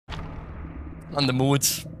On the mood.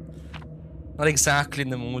 Not exactly in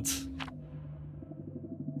the mood.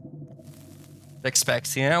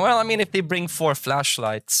 Expecting, yeah. Well, I mean, if they bring 4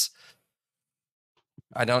 flashlights,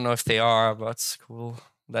 I don't know if they are, but cool.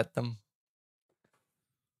 Let them.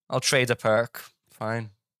 I'll trade a perk. Fine.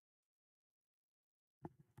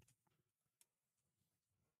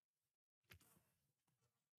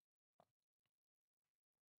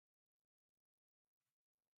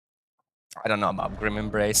 I don't know about Grim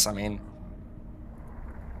Embrace, I mean.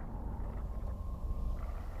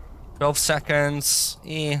 12 seconds.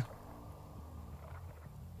 Eh.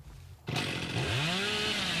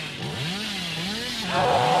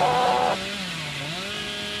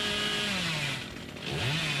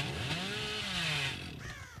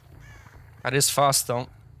 That is fast, though.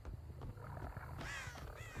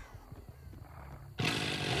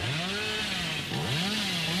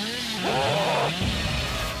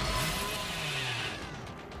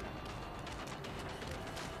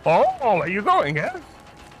 Oh, where are you going, eh?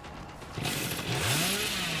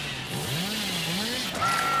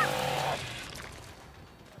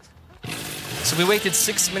 So we waited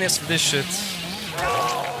 6 minutes for this shit.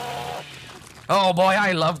 Oh boy,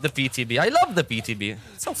 I love the PTB. I love the PTB.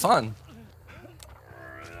 It's so fun.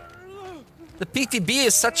 The PTB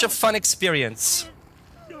is such a fun experience.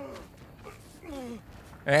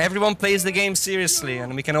 Everyone plays the game seriously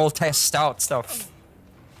and we can all test out stuff.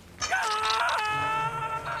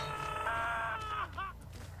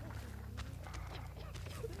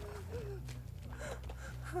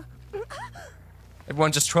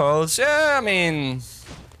 Everyone just trolls. Yeah, I mean...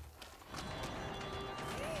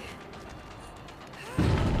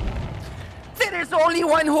 There is only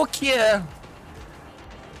one hook here.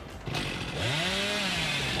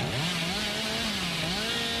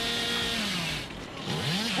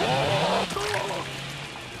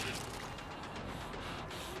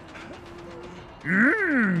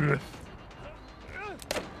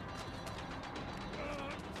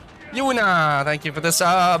 Yuna, thank you for the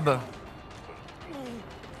sub.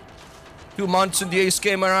 2 months in the Ace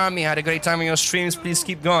Gamer Army. Had a great time in your streams. Please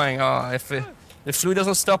keep going. Oh, if the flu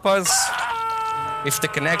doesn't stop us, if the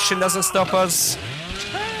connection doesn't stop us.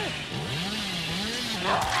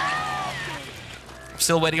 I'm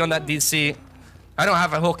still waiting on that DC. I don't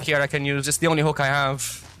have a hook here I can use. It's the only hook I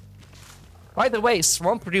have. By the way,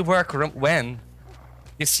 Swamp rework when?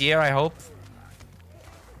 This year, I hope.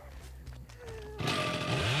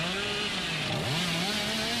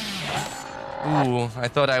 Ooh, I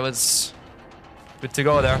thought I was good to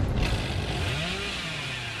go there.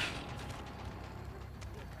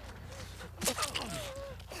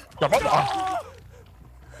 Jabba!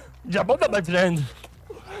 Jabba, my friend!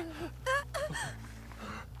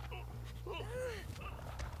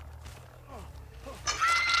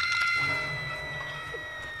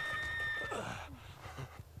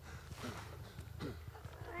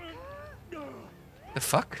 The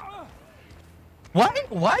fuck?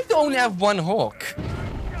 Why don't I have one hook?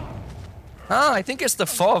 Ah, I think it's the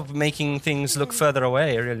fob making things look further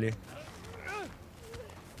away, really.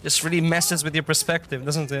 Just really messes with your perspective,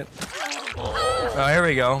 doesn't it? Oh, here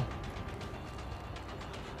we go.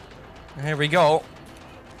 Here we go.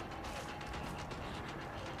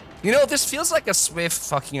 You know, this feels like a Swift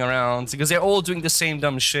fucking around, because they're all doing the same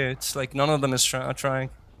dumb shit. Like, none of them is trying.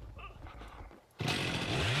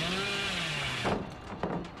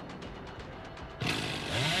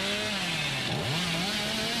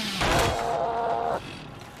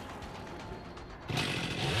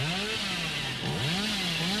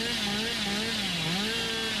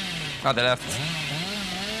 Oh, they left.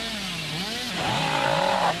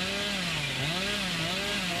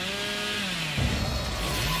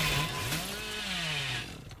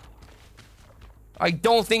 I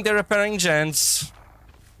don't think they're repairing gens.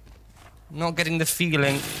 Not getting the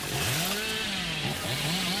feeling.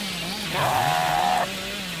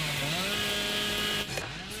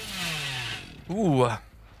 Ooh.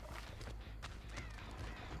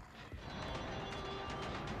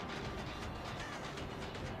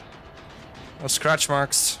 No scratch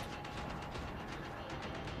marks.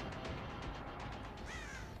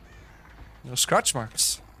 No scratch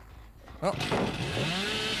marks. Oh.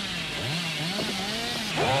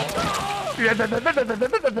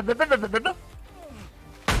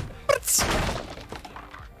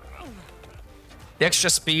 The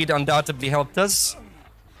extra speed undoubtedly helped us.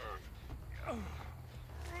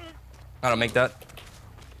 I don't make that.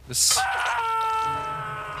 This.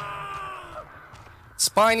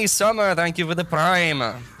 Spiny Summer, thank you for the prime.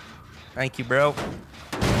 Thank you, bro.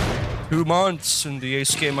 2 months in the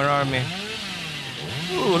Ace Gamer Army.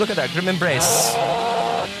 Ooh, look at that, Grim Embrace.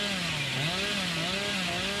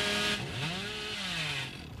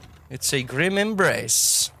 It's a grim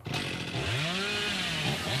embrace.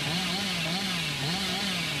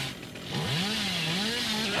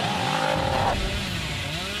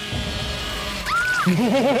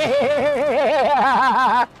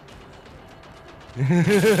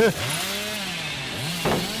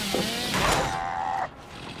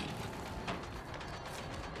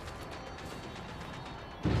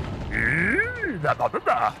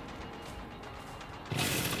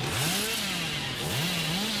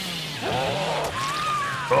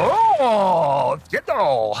 Oh, get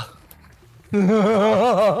all. Let's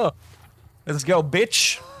go,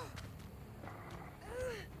 bitch.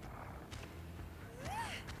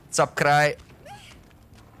 What's up, Cry?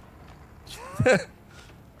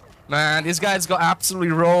 Man, these guys got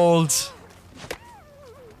absolutely rolled.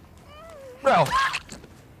 Bro, get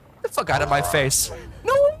the fuck out of my face.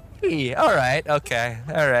 No way. Alright, okay,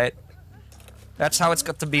 alright. That's how it's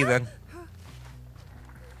got to be then.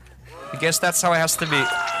 I guess that's how it has to be.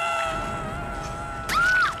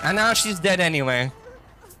 And now she's dead anyway.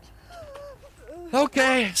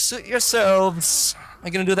 Okay, suit yourselves. Am I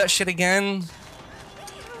gonna do that shit again?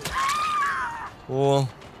 Cool.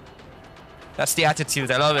 That's the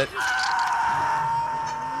attitude, I love it.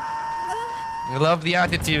 I love the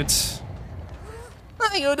attitude.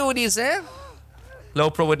 How you do this, eh? Low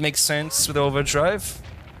pro would make sense with overdrive.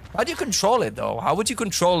 How do you control it though? How would you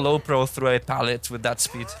control low pro through a pallet with that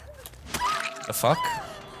speed? The fuck?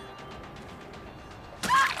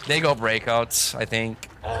 They go breakouts, I think.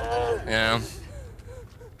 Yeah.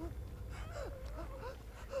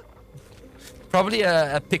 Probably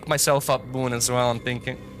a pick myself up boon as well, I'm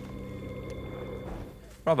thinking.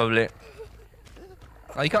 Probably.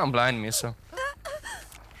 Oh, you can't blind me, so.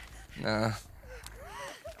 Nah.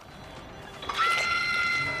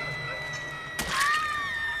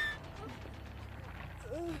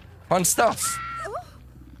 Fun stuff.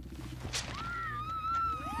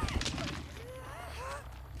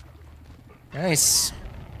 Nice.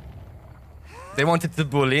 They wanted to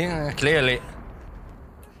bully, clearly.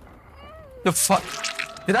 The fuck?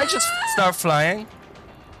 Did I just start flying?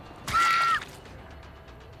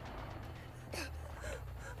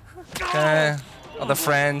 Other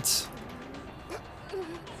friend.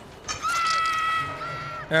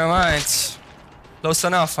 Never mind. Close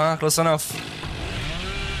enough, huh? Close enough.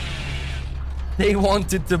 They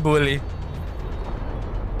wanted to bully.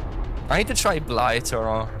 I need to try Blight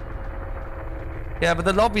or... Yeah, but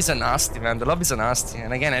the lobbies are nasty, man. The lobbies are nasty.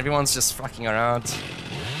 And again, everyone's just fucking around.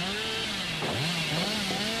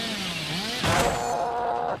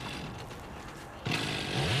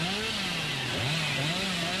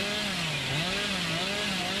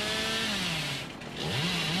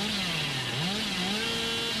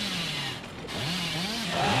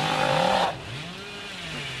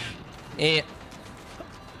 Yeah.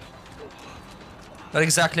 Not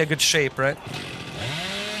exactly a good shape, right?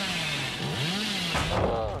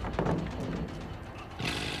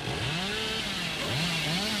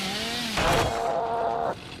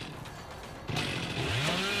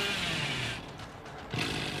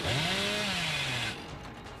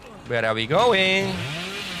 Where are we going?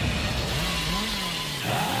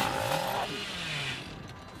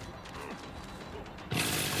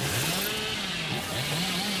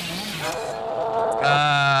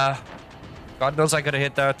 God knows I could have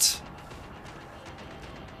hit that.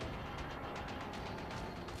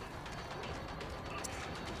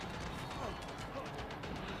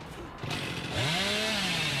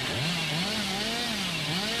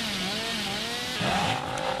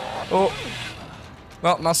 Oh.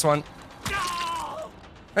 Well, nice one.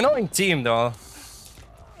 Annoying team, though.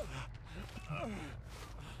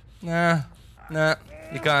 Nah,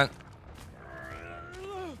 you can't.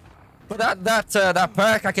 But that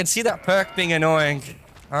perk, I can see that perk being annoying.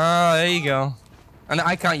 Ah, there you go. And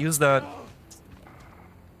I can't use that.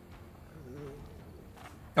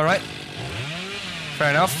 All right. Fair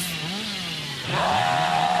enough.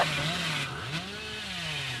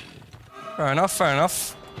 Fair enough. Fair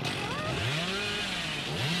enough.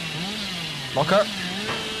 Blocker.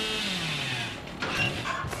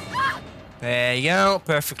 There you go.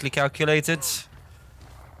 Perfectly calculated.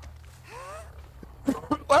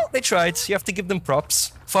 Well, they tried. You have to give them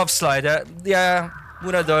props. FOV slider. Yeah,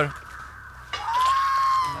 Murador.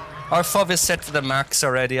 Our FOV is set to the max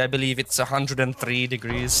already. I believe it's 103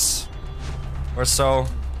 degrees or so.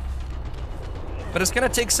 But it's gonna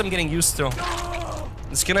take some getting used to.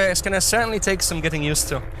 It's gonna certainly take some getting used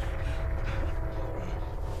to.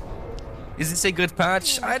 Is this a good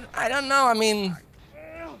patch? I don't know. I mean,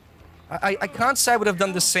 I can't say I would have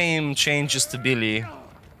done the same changes to Billy.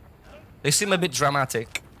 They seem a bit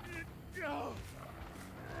dramatic.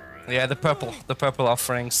 Yeah, the purple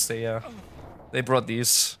offerings. They brought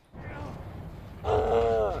these.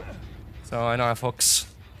 So I know I have hooks.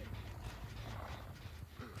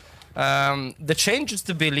 The changes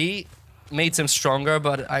to Billy made him stronger,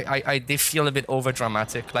 but they feel a bit over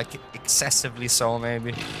dramatic, like excessively so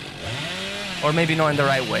maybe, or maybe not in the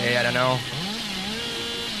right way. I don't know.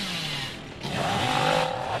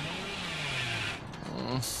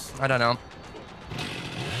 I don't know.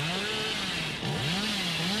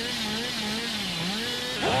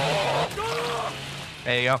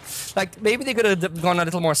 There you go. Like maybe they could have gone a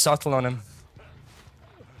little more subtle on him,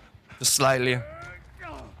 just slightly.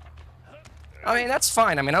 I mean, that's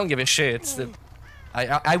fine. I mean, I don't give a shit.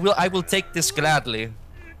 I will take this gladly.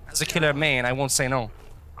 As a killer main, I won't say no.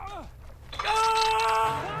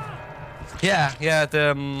 Yeah.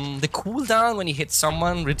 The cooldown when you hit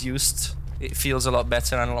someone reduced. It feels a lot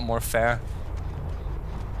better and a lot more fair.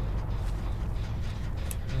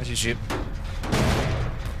 GG.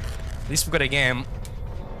 At least we got a game.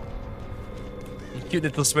 Cute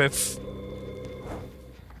little Swift.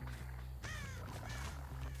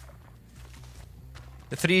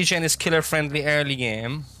 The 3-gen is killer-friendly early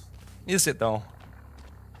game. Is it though?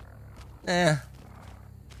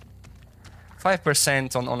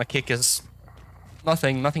 5% on a kick is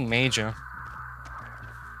nothing major.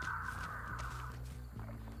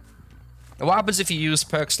 What happens if you use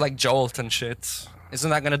perks like Jolt and shit? Isn't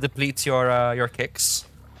that gonna deplete your kicks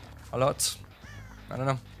a lot? I don't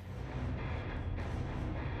know.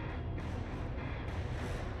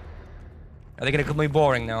 Are they gonna call me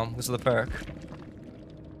boring now because of the perk?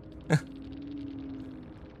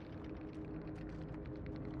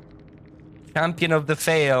 Champion of the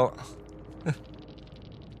fail.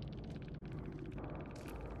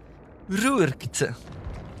 Rurkt.